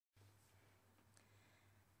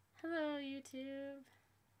Hello, YouTube.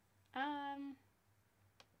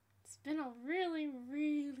 It's been a really,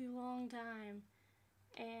 really long time,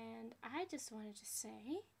 and I just wanted to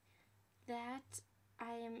say that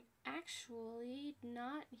I am actually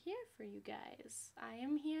not here for you guys. I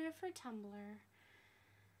am here for Tumblr.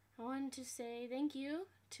 I wanted to say thank you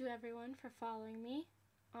to everyone for following me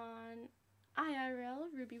on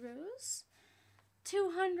irl-rubyrose.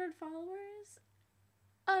 200 followers.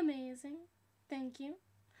 Amazing. Thank you.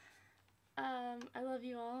 I love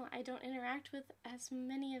you all. I don't interact with as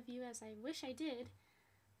many of you as I wish I did.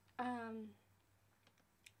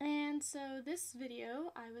 And so this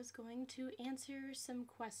video, I was going to answer some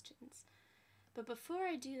questions. But before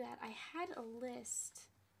I do that, I had a list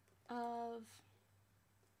of...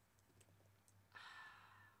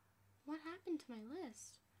 What happened to my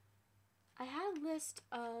list? I had a list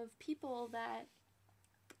of people that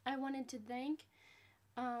I wanted to thank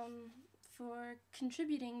for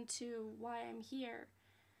contributing to why I'm here.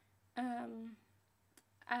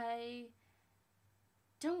 I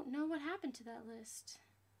don't know what happened to that list,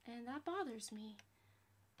 and that bothers me.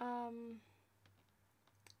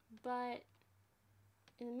 But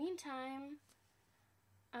in the meantime,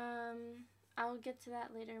 I'll get to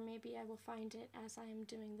that later. Maybe I will find it as I am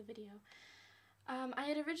doing the video. I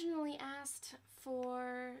had originally asked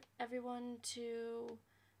for everyone to,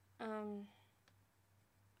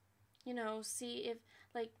 you know, see if,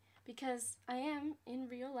 like, because I am in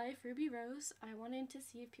real life Ruby Rose, I wanted to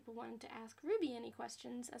see if people wanted to ask Ruby any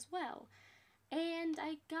questions as well. And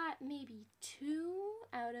I got maybe 2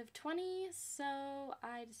 out of 20, so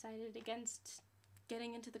I decided against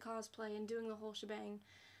getting into the cosplay and doing the whole shebang.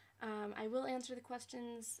 I will answer the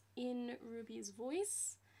questions in Ruby's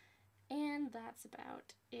voice, and that's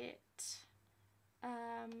about it.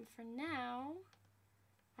 For now,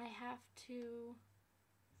 I have to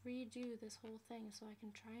redo this whole thing so I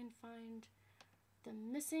can try and find the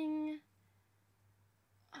missing...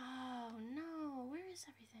 Oh no, where is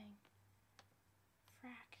everything?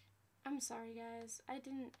 Frack. I'm sorry guys, I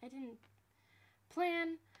didn't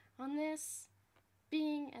plan on this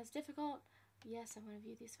being as difficult. Yes, I want to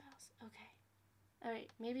view these files. Okay. Alright,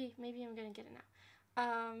 maybe I'm gonna get it now.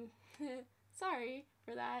 Sorry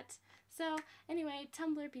for that. So, anyway,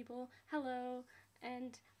 Tumblr people, hello,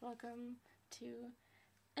 and welcome to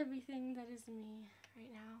everything that is me right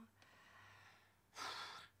now.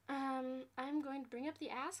 I'm going to bring up the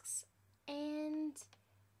asks and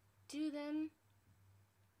do them.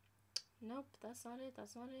 Nope, that's not it,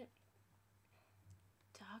 that's not it.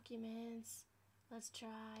 Documents. Let's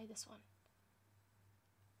try this one.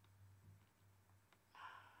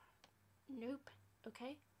 Nope.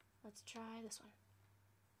 Okay, let's try this one.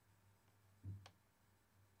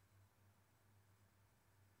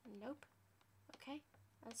 Nope. Okay,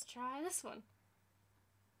 let's try this one.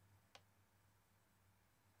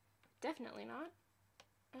 Definitely not.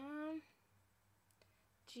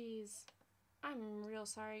 Geez. I'm real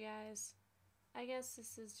sorry, guys. I guess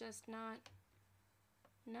this is just not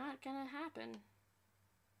gonna happen.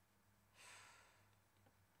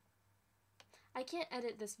 I can't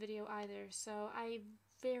edit this video either, so I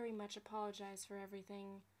very much apologize for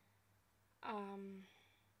everything.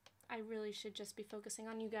 I really should just be focusing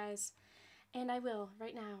on you guys, and I will,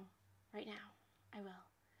 right now, I will.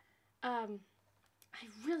 I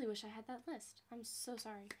really wish I had that list. I'm so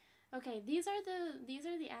sorry. Okay, these are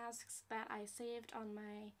the asks that I saved on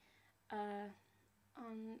my,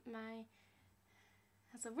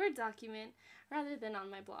 as a Word document rather than on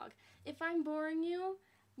my blog. If I'm boring you,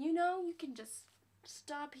 you know, you can just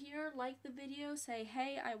stop here, like the video, say,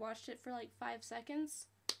 hey, I watched it for like 5 seconds.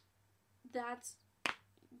 That's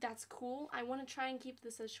cool. I want to try and keep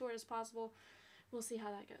this as short as possible. We'll see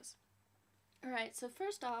how that goes. Alright, so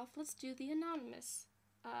first off, let's do the anonymous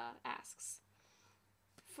asks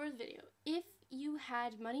for the video. If you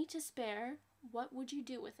had money to spare, what would you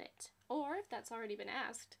do with it? Or, if that's already been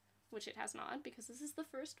asked, which it has not, because this is the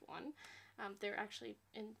first one. They're actually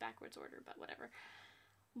in backwards order, but whatever.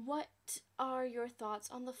 What are your thoughts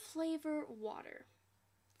on the flavor water?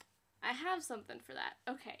 I have something for that.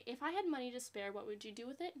 Okay, if I had money to spare, what would you do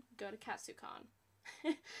with it? Go to KatsuCon.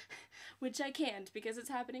 Which I can't, because it's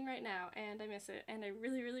happening right now, and I miss it, and I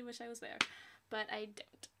really, really wish I was there. But I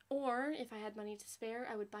don't. Or, if I had money to spare,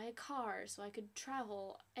 I would buy a car so I could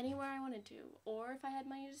travel anywhere I wanted to. Or, if I had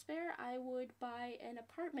money to spare, I would buy an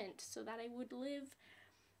apartment so that I would live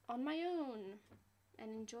on my own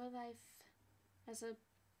and enjoy life as a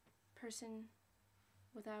person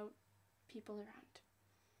without people around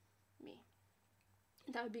me.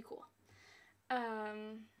 That would be cool.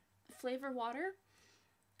 Flavor water.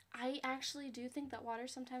 I actually do think that water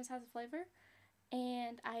sometimes has a flavor.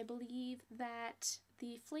 and I believe that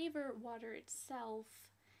the flavor water itself,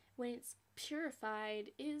 when it's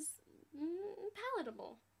purified, is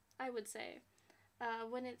palatable, I would say.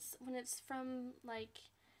 When it's from like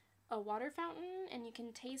a water fountain and you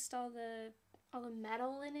can taste all the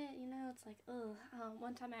metal in it, you know, it's like, ugh.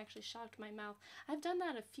 One time I actually shocked my mouth. I've done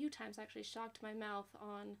that a few times, actually, shocked my mouth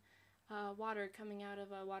on water coming out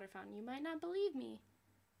of a water fountain. You might not believe me,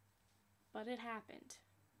 but it happened.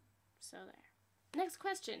 So there. Next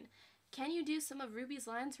question. Can you do some of Ruby's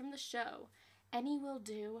lines from the show? Any will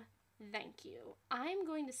do. Thank you. I'm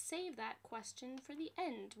going to save that question for the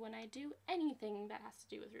end when I do anything that has to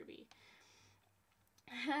do with Ruby.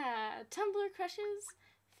 Tumblr crushes?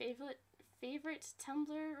 Favorite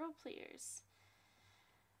Tumblr roleplayers?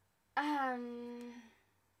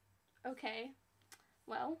 Okay.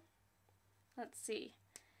 Well, let's see.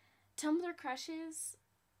 Tumblr crushes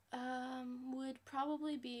would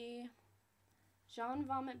probably be Jean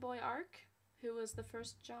Vomit Boy Arc, who was the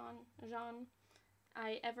first Jean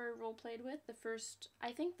I ever roleplayed with.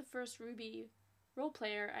 I think the first Ruby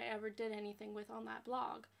roleplayer I ever did anything with on that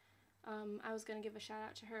blog. I was gonna give a shout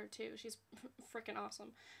out to her too. She's freaking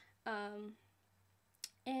awesome.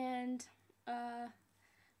 And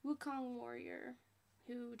Wukong Warrior,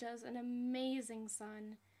 who does an amazing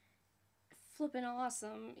son. Flippin'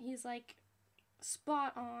 awesome. He's like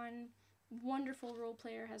spot on, wonderful role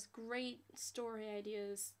player, has great story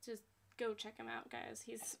ideas. Just go check him out, guys.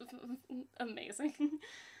 He's amazing.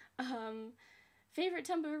 Favorite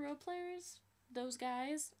Tumblr role players? Those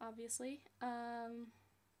guys, obviously.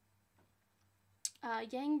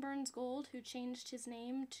 Yang Burns Gold, who changed his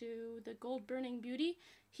name to the Gold Burning Beauty.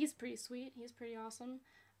 He's pretty sweet. He's pretty awesome.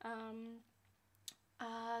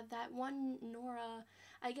 That one Nora,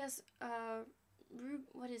 I guess,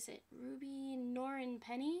 what is it? Ruby Norin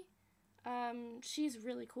Penny? She's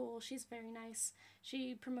really cool. She's very nice.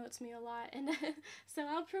 She promotes me a lot, and so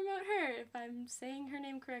I'll promote her if I'm saying her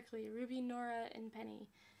name correctly. Ruby, Nora, and Penny.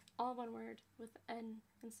 All one word with N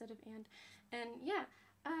instead of and. And yeah,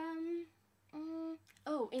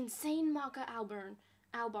 oh, Insane Maka Albarn.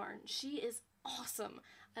 She is awesome.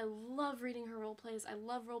 I love reading her role plays. I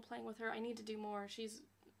love role playing with her. I need to do more. She's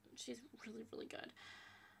really, really good.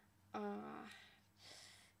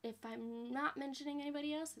 If I'm not mentioning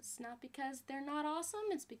anybody else, it's not because they're not awesome,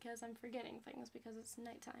 it's because I'm forgetting things because it's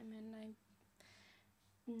nighttime and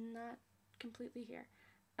I'm not completely here.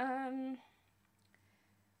 I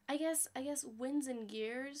guess Winds and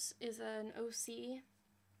Gears is an OC,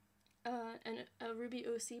 a Ruby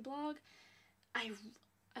OC blog. I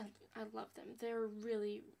love them. They're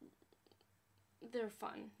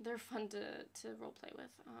fun. They're fun to roleplay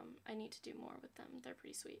with. I need to do more with them. They're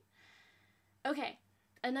pretty sweet. Okay,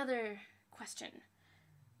 another question.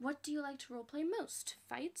 What do you like to roleplay most?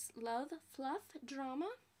 Fights, love, fluff, drama?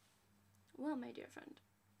 Well, my dear friend,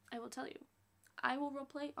 I will tell you. I will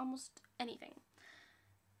roleplay almost anything.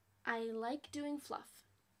 I like doing fluff.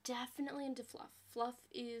 Definitely into fluff. Fluff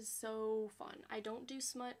is so fun. I don't do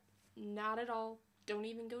smut. Not at all. Don't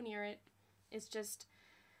even go near it. It's just,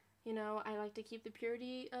 you know, I like to keep the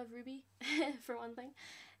purity of Ruby, for one thing.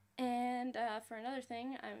 And for another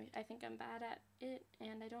thing, I think I'm bad at it,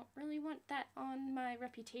 and I don't really want that on my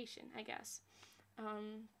reputation, I guess.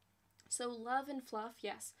 So love and fluff,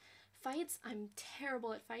 yes. Fights, I'm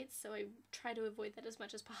terrible at fights, so I try to avoid that as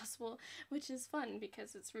much as possible, which is fun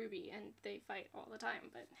because it's Ruby and they fight all the time,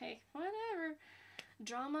 but hey, whatever.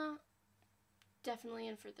 Drama, definitely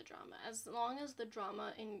in for the drama. As long as the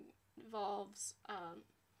drama involves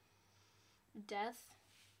death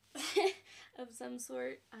of some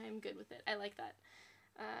sort, I'm good with it. I like that.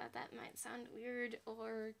 That might sound weird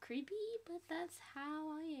or creepy, but that's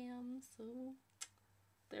how I am, so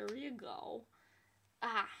there you go.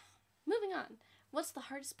 Moving on. What's the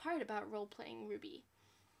hardest part about role-playing Ruby?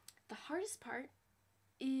 The hardest part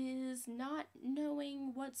is not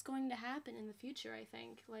knowing what's going to happen in the future, I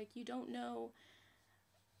think. Like, you don't know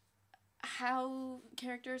how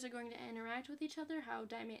characters are going to interact with each other, how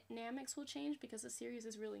dynamics will change, because the series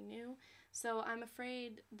is really new. So I'm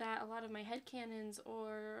afraid that a lot of my headcanons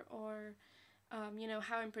or you know,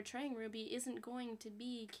 how I'm portraying Ruby isn't going to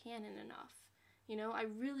be canon enough. You know, I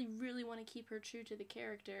really, really want to keep her true to the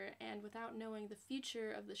character, and without knowing the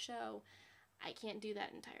future of the show, I can't do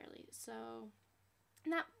that entirely. So,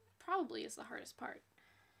 that probably is the hardest part.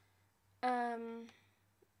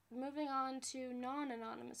 Moving on to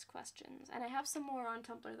non-anonymous questions, and I have some more on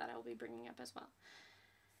Tumblr that I will be bringing up as well.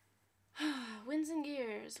 Winds and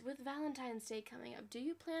Gears, with Valentine's Day coming up, do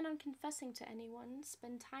you plan on confessing to anyone,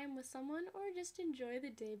 spend time with someone, or just enjoy the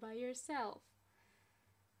day by yourself?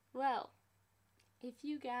 Well, if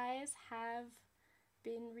you guys have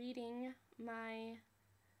been reading my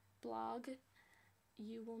blog,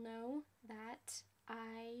 you will know that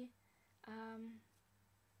I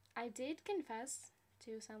did confess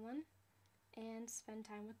to someone and spend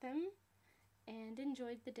time with them and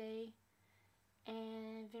enjoyed the day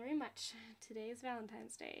and very much. Today is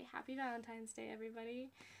Valentine's Day. Happy Valentine's Day,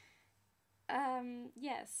 everybody.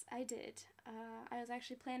 Yes, I did. I was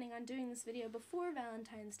actually planning on doing this video before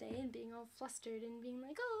Valentine's Day and being all flustered and being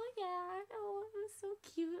like, oh yeah, oh, it was so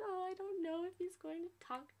cute, oh, I don't know if he's going to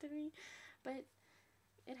talk to me, but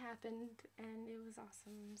it happened and it was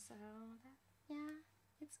awesome, so yeah,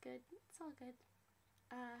 it's good, it's all good.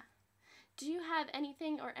 Do you have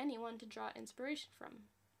anything or anyone to draw inspiration from?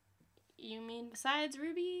 You mean besides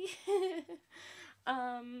Ruby?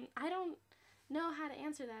 I don't know how to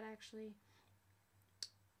answer that, actually.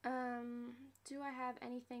 Do I have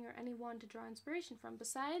anything or anyone to draw inspiration from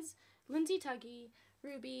besides Lindsay Tuggy,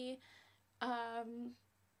 Ruby,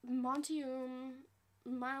 Montium,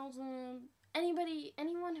 Miles,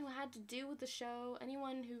 anyone who had to do with the show,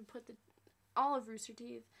 anyone who put all of Rooster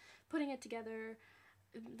Teeth, putting it together,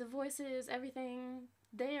 the voices, everything,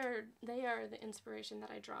 they are the inspiration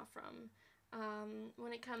that I draw from.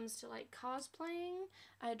 When it comes to like cosplaying,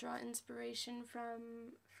 I draw inspiration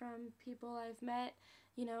from people I've met,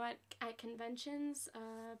 you know, at conventions.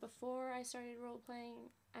 Before I started role-playing,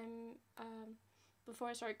 before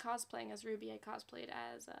I started cosplaying as Ruby, I cosplayed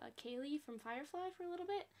as Kaylee from Firefly for a little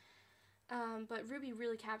bit. But Ruby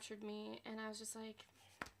really captured me, and I was just like,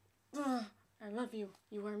 I love you,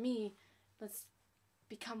 you are me, let's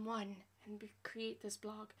become one and create this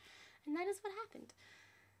blog. And that is what happened.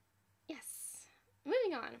 Yes.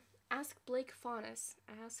 Moving on. Ask Blake Faunus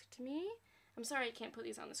asked me, I'm sorry I can't put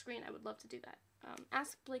these on the screen, I would love to do that.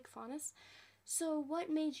 Ask Blake Faunus, so what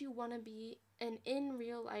made you want to be an in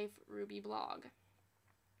real life Ruby blog?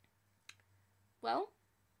 Well,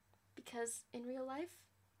 because in real life,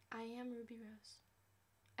 I am RubyRose.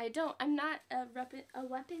 I'm not a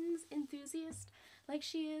weapons enthusiast like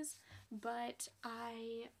she is, but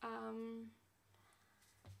I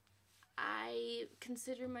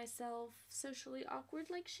consider myself socially awkward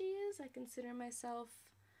like she is. I consider myself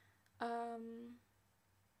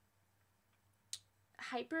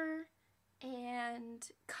hyper and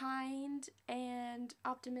kind and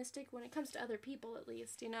optimistic when it comes to other people, at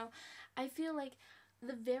least, you know. I feel like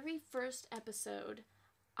the very first episode,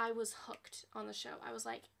 I was hooked on the show. I was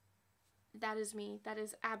like, that is me. That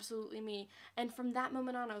is absolutely me. And from that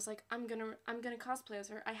moment on, I was like, I'm gonna cosplay as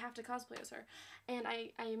her. I have to cosplay as her. And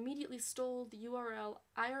I immediately stole the URL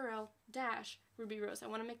irl-rubyrose. I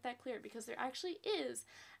want to make that clear because there actually is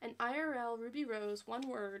an irl-rubyrose, one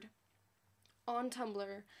word, on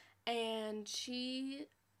Tumblr. And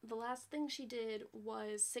the last thing she did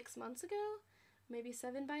was 6 months ago, maybe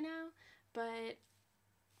 7 by now, but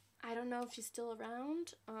I don't know if she's still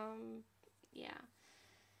around. Yeah.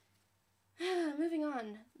 Moving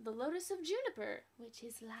on. The Lotus of Juniper, which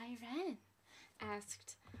is Lyran,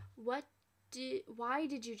 asked, why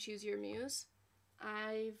did you choose your muse?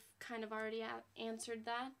 I've kind of already answered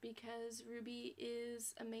that because Ruby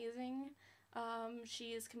is amazing.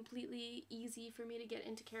 She is completely easy for me to get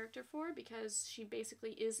into character for because she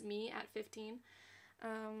basically is me at 15.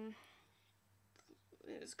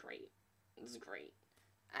 It is great. It's great.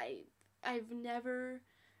 I've never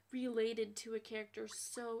related to a character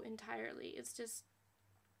so entirely. It's just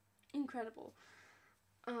incredible.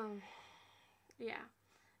 Yeah.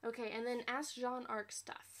 Okay, and then Ask Jean Arc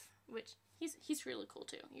Stuff, which he's really cool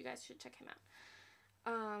too. You guys should check him out.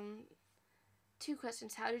 2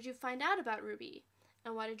 questions. How did you find out about Ruby?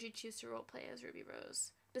 And why did you choose to roleplay as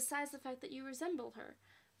RubyRose? Besides the fact that you resemble her.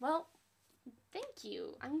 Well, thank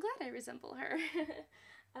you. I'm glad I resemble her.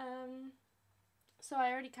 So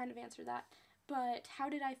I already kind of answered that. But how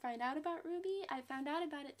did I find out about Ruby? I found out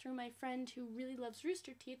about it through my friend who really loves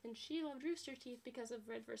Rooster Teeth, and she loved Rooster Teeth because of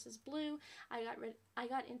Red vs. Blue. I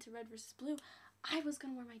got into Red vs. Blue. I was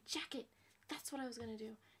gonna wear my jacket. That's what I was gonna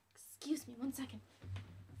do. Excuse me, 1 second.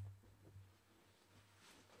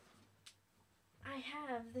 I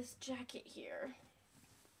have this jacket here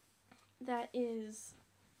that is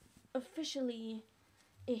officially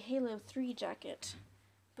a Halo 3 jacket,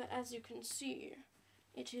 but as you can see,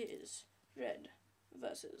 it is Red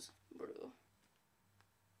versus Blue.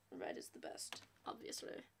 Red is the best, obviously.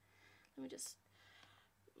 Let me just,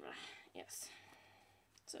 yes.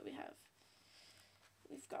 So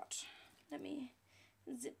we've got, let me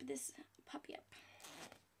zip this puppy up.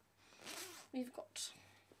 We've got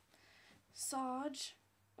Sarge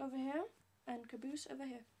over here and Caboose over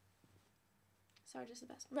here. Sarge is the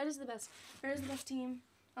best. Red is the best. Red is the best team,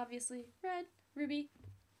 obviously. Red, Ruby,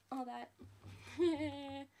 all that.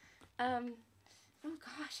 Oh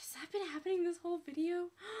gosh, has that been happening this whole video?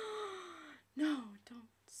 No, don't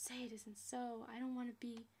say it isn't so. I don't want to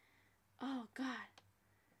be... Oh god.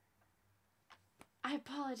 I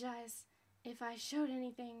apologize if I showed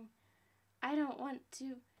anything. I don't want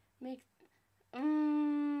to make...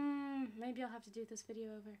 Maybe I'll have to do this video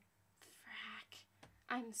over. Frack.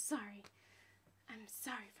 I'm sorry. I'm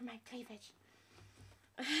sorry for my cleavage.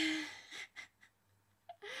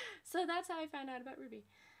 So that's how I found out about Ruby.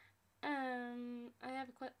 I have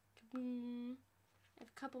a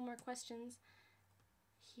couple more questions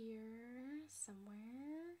here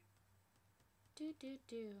somewhere.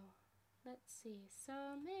 Let's see. So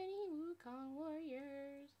many Wukong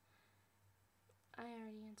warriors. I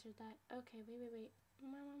already answered that. Okay, wait.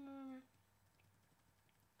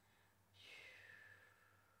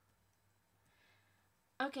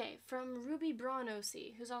 Okay, from Ruby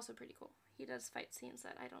Brawnosi, who's also pretty cool. He does fight scenes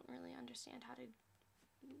that I don't really understand how to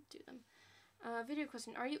do them. Video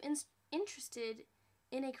question: are you interested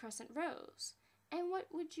in a crescent rose? And what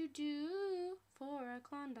would you do for a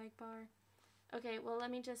Klondike bar? Okay, well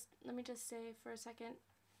let me just say for a second.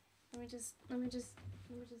 Let me just.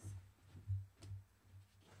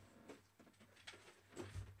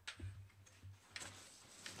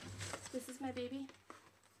 This is my baby.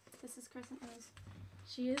 This is Crescent Rose.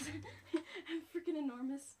 She is freaking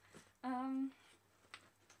enormous.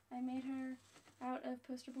 I made her out of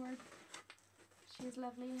poster board. She is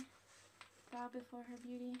lovely. Bow before her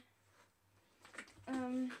beauty.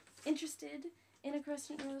 Interested in a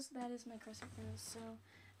crescent rose? That is my crescent rose, so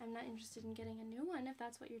I'm not interested in getting a new one, if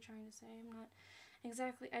that's what you're trying to say. I'm not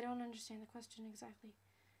exactly, I don't understand the question exactly.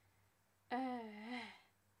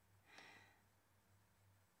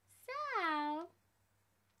 So,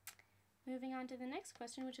 moving on to the next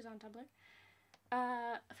question, which is on Tumblr.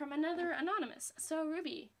 From another anonymous. So,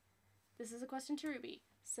 Ruby. This is a question to Ruby.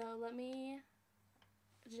 So, let me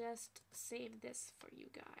just save this for you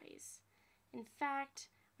guys. In fact,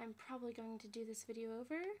 I'm probably going to do this video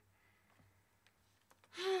over.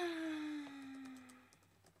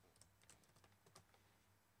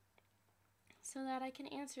 So that I can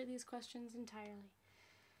answer these questions entirely.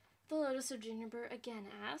 The Lotus of Juniper again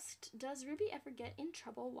asked, does Ruby ever get in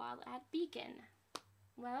trouble while at Beacon?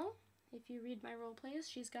 Well, if you read my role plays,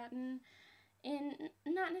 she's gotten in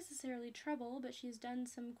not necessarily trouble, but she's done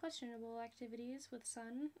some questionable activities with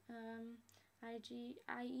Sun,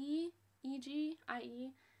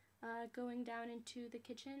 going down into the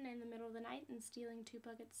kitchen in the middle of the night and stealing two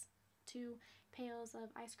pails of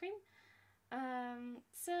ice cream.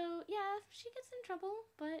 So yeah, she gets in trouble,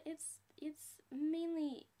 but it's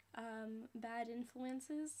mainly bad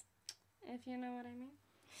influences, if you know what I mean.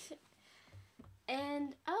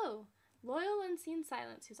 And oh, Loyal Unseen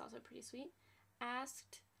Silence, who's also pretty sweet,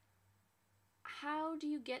 asked, how do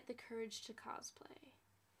you get the courage to cosplay?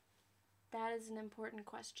 That is an important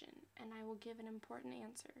question, and I will give an important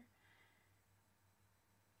answer.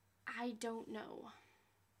 I don't know.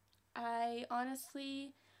 I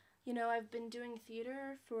honestly, you know, I've been doing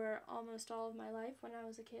theater for almost all of my life. When I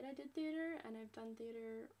was a kid, I did theater, and I've done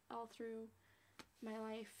theater all through my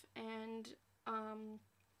life, and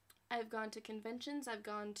I've gone to conventions, I've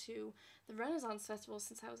gone to the Renaissance Festival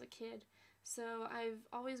since I was a kid, so I've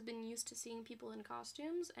always been used to seeing people in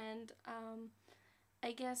costumes, and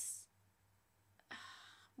I guess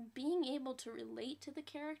being able to relate to the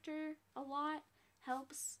character a lot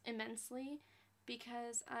helps immensely,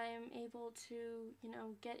 because I'm able to, you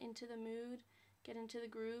know, get into the mood, get into the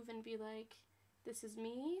groove, and be like, this is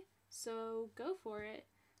me, so go for it.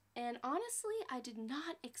 And honestly, I did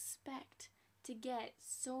not expect to get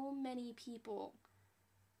so many people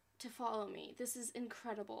to follow me. This is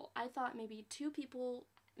incredible. I thought maybe 2 people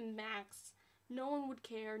max. No one would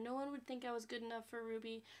care. No one would think I was good enough for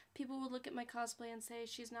Ruby. People would look at my cosplay and say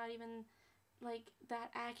she's not even like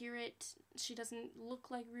that accurate. She doesn't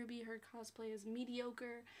look like Ruby. Her cosplay is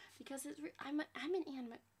mediocre, because I'm an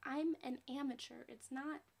amateur. It's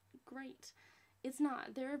not great. It's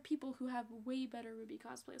not. There are people who have way better Ruby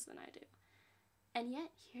cosplays than I do. And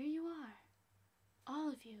yet here you are. All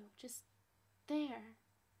of you, just there.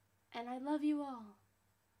 And I love you all.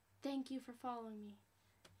 Thank you for following me.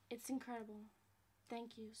 It's incredible.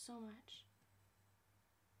 Thank you so much.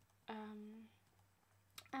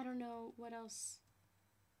 I don't know what else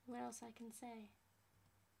I can say.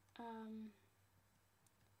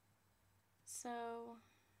 So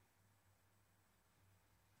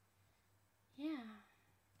yeah.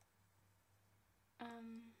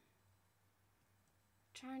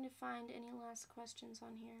 Trying to find any last questions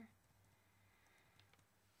on here.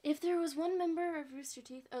 If there was one member of Rooster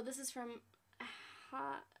Teeth... Oh, this is from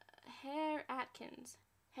Hare Atkins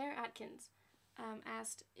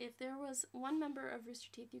asked, if there was one member of Rooster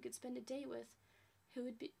Teeth you could spend a day with, who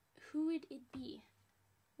would it be?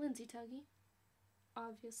 Lindsay Tuggy,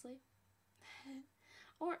 obviously.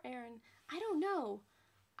 Or Aaron. I don't know.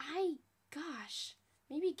 Gosh,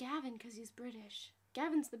 maybe Gavin, because he's British.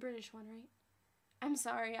 Gavin's the British one, right? I'm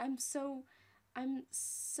sorry, I'm so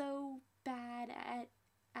bad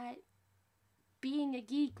at being a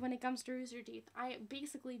geek when it comes to Rooster Teeth. I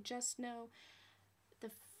basically just know the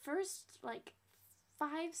first, like,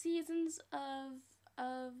 5 seasons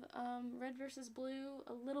of Red vs. Blue,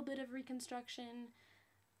 a little bit of Reconstruction,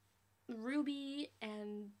 Ruby,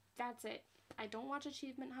 and that's it. I don't watch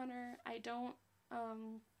Achievement Hunter. I don't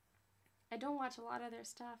watch a lot of their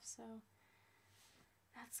stuff, so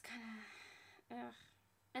that's kind of ugh.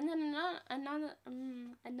 And then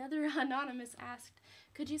another anonymous asked,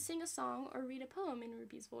 could you sing a song or read a poem in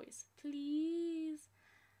Ruby's voice? Please.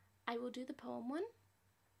 I will do the poem one.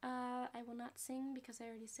 I will not sing because I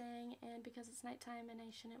already sang and because it's nighttime and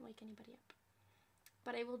I shouldn't wake anybody up.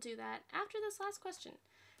 But I will do that after this last question.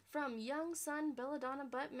 From Young Sun Belladonna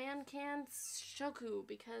Buttman Can Shoku,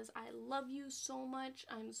 because I love you so much.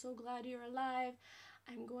 I'm so glad you're alive.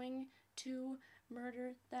 I'm going to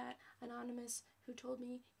murder that anonymous who told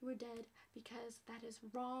me you were dead because that is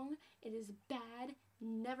wrong. It is bad.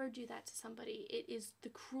 Never do that to somebody. It is the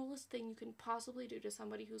cruelest thing you can possibly do to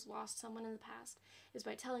somebody who's lost someone in the past, is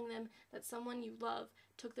by telling them that someone you love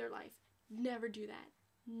took their life. Never do that.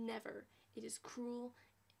 Never. It is cruel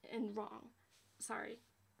and wrong. Sorry.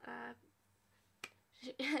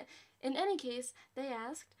 In any case, they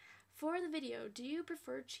asked, for the video, do you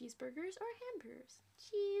prefer cheeseburgers or hamburgers?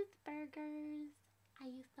 Cheeseburgers. I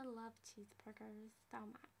used to love cheeseburgers so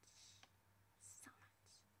much. So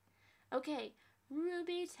much. Okay,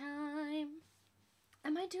 Ruby time.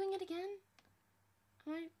 Am I doing it again?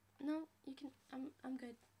 No, you can, I'm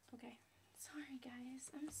good. Okay. Sorry, guys.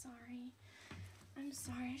 I'm sorry.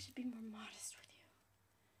 I should be more modest with you.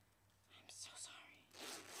 I'm so sorry.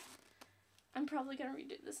 I'm probably gonna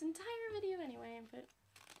redo this entire video anyway, but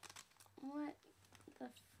what the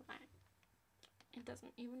flack? It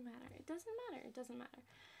doesn't even matter. It doesn't matter.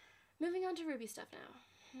 Moving on to Ruby stuff now.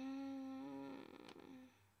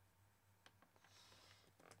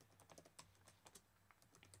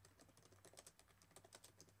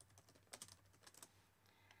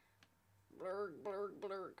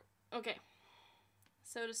 Blurg. Okay.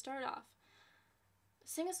 So to start off,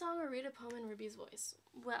 sing a song or read a poem in Ruby's voice.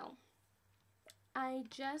 Well, I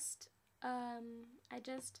just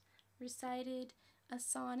recited a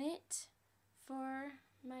sonnet for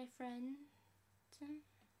my friend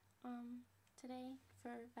today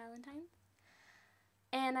for Valentine's,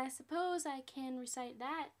 and I suppose I can recite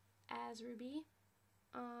that as Ruby.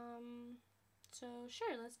 So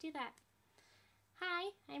sure, let's do that.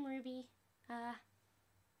 Hi, I'm Ruby.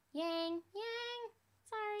 Yang,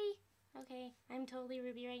 sorry. Okay, I'm totally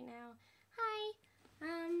Ruby right now. Hi.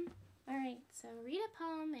 Alright, so read a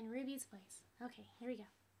poem in Ruby's voice. Okay, here we go.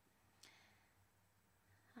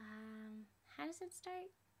 How does it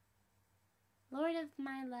start? Lord of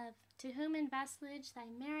my love, to whom in vassalage thy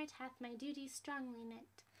merit hath my duty strongly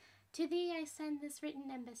knit, to thee I send this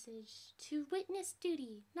written embassage, to witness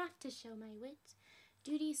duty, not to show my wit.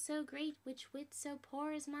 Duty so great, which wit so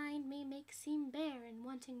poor as mine may make seem bare in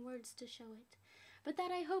wanting words to show it, but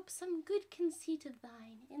that I hope some good conceit of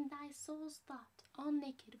thine in thy soul's thought all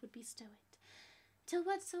naked would bestow it, till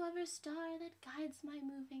whatsoever star that guides my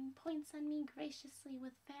moving points on me graciously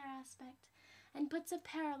with fair aspect, and puts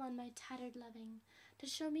apparel on my tattered loving, to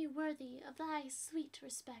show me worthy of thy sweet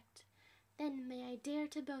respect. Then may I dare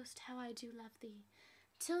to boast how I do love thee,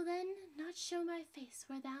 till then not show my face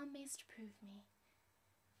where thou mayst prove me.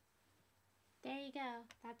 There you go.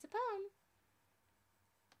 That's a poem.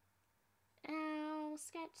 Now,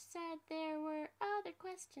 Sketch said there were other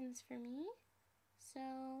questions for me, so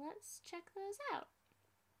let's check those out.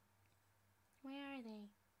 Where are they?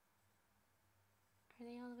 Are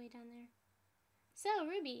they all the way down there? So,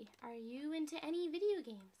 Ruby, are you into any video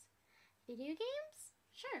games? Video games?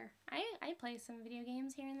 Sure. I play some video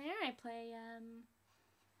games here and there. I play,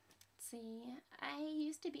 let's see. I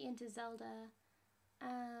used to be into Zelda.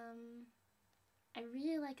 I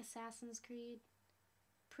really like Assassin's Creed.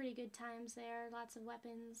 Pretty good times there. Lots of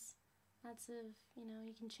weapons. Lots of,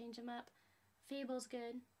 you can change them up. Fable's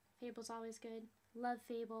good. Fable's always good. Love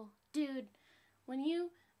Fable. Dude, when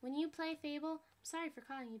you play Fable, I'm sorry for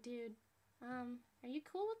calling you dude. Are you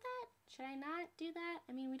cool with that? Should I not do that?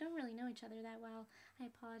 I mean, we don't really know each other that well. I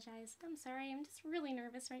apologize. I'm sorry. I'm just really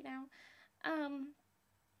nervous right now.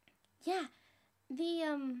 Yeah.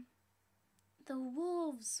 the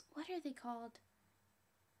wolves, what are they called?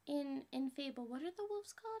 In Fable, what are the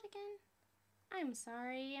wolves called again? I'm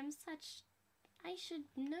sorry, I should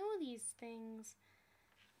know these things.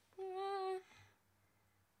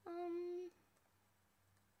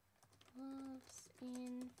 Wolves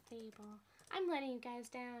in Fable. I'm letting you guys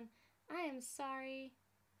down. I am sorry.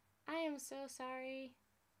 I am so sorry.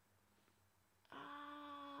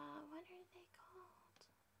 What are they called?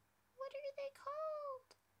 What are they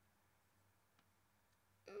called?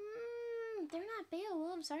 They're not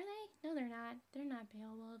Beowulfs, are they? No, they're not. They're not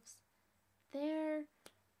Beowulfs. They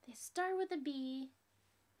start with a B.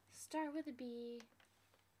 Start with a B.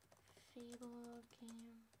 Fable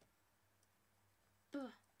game.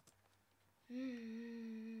 Buh.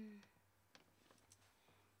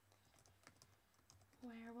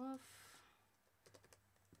 Werewolf.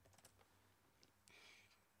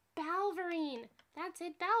 Balverine! That's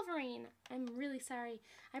it, Balverine! I'm really sorry.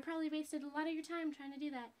 I probably wasted a lot of your time trying to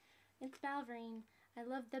do that. It's Balverine. I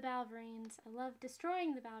love the Balverines. I love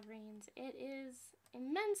destroying the Balverines. It is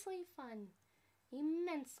immensely fun.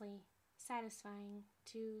 Immensely satisfying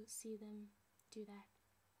to see them do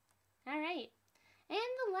that. Alright. And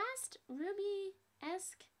the last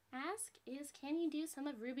Ruby-esque ask is, can you do some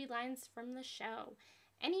of Ruby lines from the show?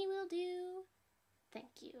 Any will do.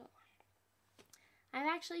 Thank you. I've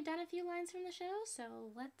actually done a few lines from the show,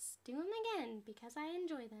 so let's do them again because I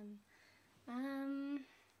enjoy them.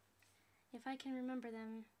 If I can remember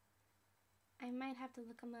them, I might have to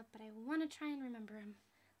look them up, but I want to try and remember them.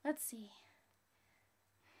 Let's see.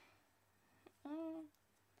 I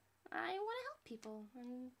want to help people,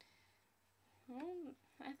 and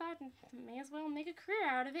I thought may as well make a career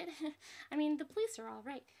out of it. I mean, the police are all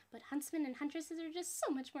right, but huntsmen and huntresses are just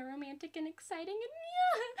so much more romantic and exciting, and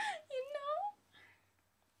yeah, you know.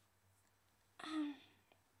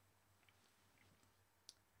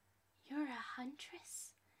 You're a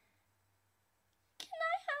huntress? Can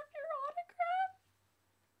I have your autograph?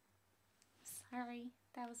 Sorry,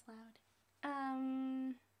 that was loud.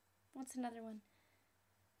 What's another one?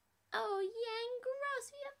 Oh, Yang,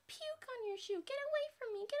 gross, you have puke on your shoe. Get away from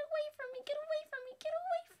me, get away from me, get away from me, get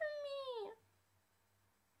away from me.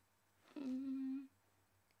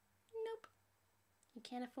 Nope. You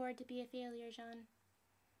can't afford to be a failure, Jean.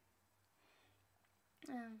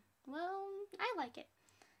 Well, I like it.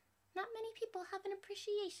 Not many people have an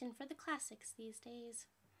appreciation for the classics these days.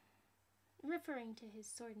 Referring to his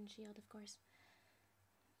sword and shield, of course.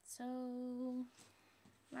 So,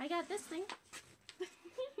 I got this thing.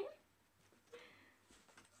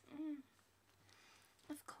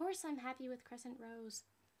 Of course I'm happy with Crescent Rose.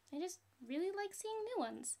 I just really like seeing new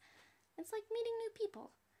ones. It's like meeting new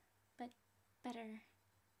people, but better.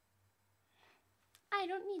 I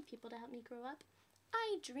don't need people to help me grow up.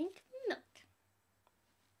 I drink milk.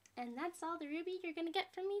 And that's all the Ruby you're gonna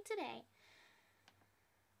get from me today.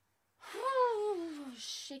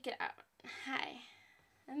 Shake it out. Hi.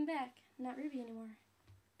 I'm back. Not Ruby anymore.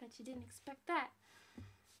 Bet you didn't expect that.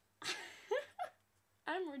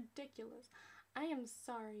 I'm ridiculous. I am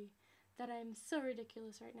sorry that I'm so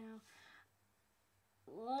ridiculous right now.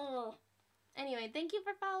 Ugh. Anyway, thank you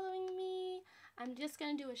for following me. I'm just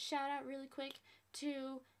gonna do a shout out really quick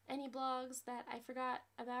to any blogs that I forgot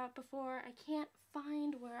about before. I can't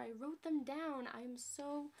find where I wrote them down. I'm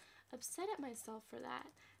so upset at myself for that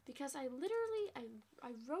because I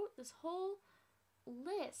wrote this whole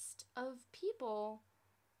list of people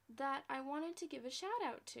that I wanted to give a shout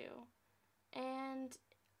out to. And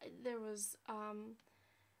there was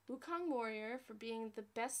Wukong Warrior for being the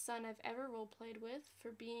best son I've ever roleplayed with,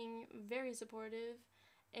 for being very supportive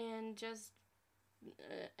and just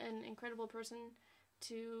an incredible person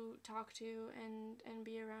to talk to and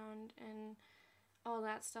be around and all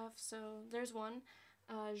that stuff. So there's one.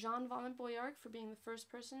 Jean Valent Boyark for being the first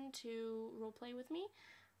person to roleplay with me.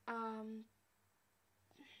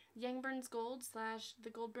 Yang Burns Gold / the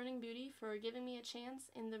Gold Burning Beauty for giving me a chance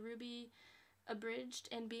in the Ruby Abridged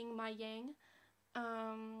and being my Yang.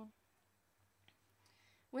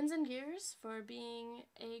 Winds and Gears for being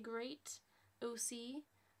a great OC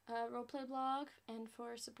roleplay blog and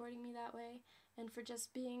for supporting me that way and for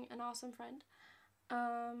just being an awesome friend.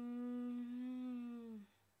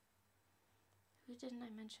 Who didn't I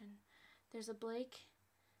mention? There's a Blake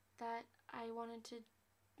that I wanted to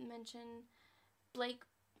mention. Blake,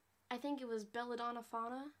 I think it was Belladonna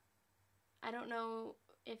Fauna. I don't know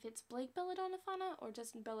if it's Blake Belladonna Fauna or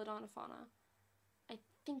just Belladonna Fauna. I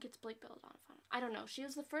think it's Blake Belladonna Fauna. I don't know. She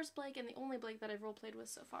was the first Blake and the only Blake that I've roleplayed with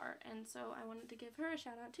so far, and so I wanted to give her a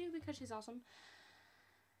shout out too because she's awesome.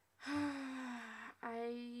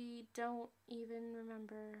 I don't even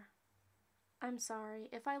remember I'm sorry.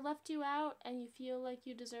 If I left you out and you feel like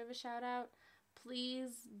you deserve a shout out,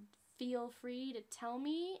 please feel free to tell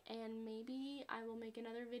me, and maybe I will make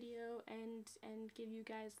another video and give you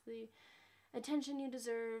guys the attention you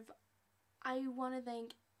deserve. I want to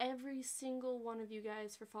thank every single one of you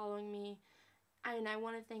guys for following me, and I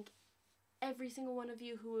want to thank every single one of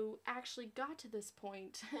you who actually got to this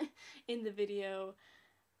point in the video.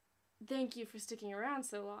 Thank you for sticking around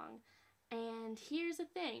so long. And here's the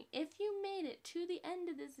thing, if you made it to the end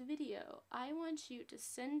of this video, I want you to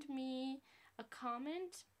send me a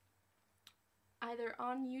comment either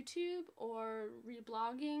on YouTube or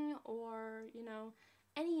reblogging or, you know,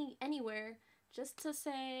 anywhere, just to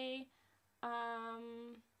say, I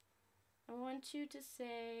want you to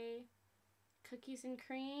say cookies and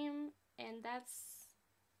cream, and that's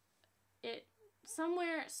it.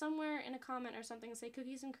 Somewhere in a comment or something, say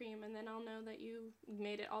cookies and cream, and then I'll know that you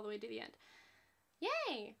made it all the way to the end.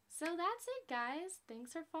 Yay! So that's it, guys.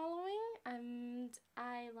 Thanks for following, and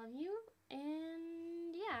I love you,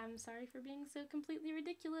 and yeah, I'm sorry for being so completely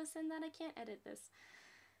ridiculous and that I can't edit this.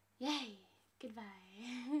 Yay!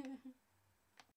 Goodbye.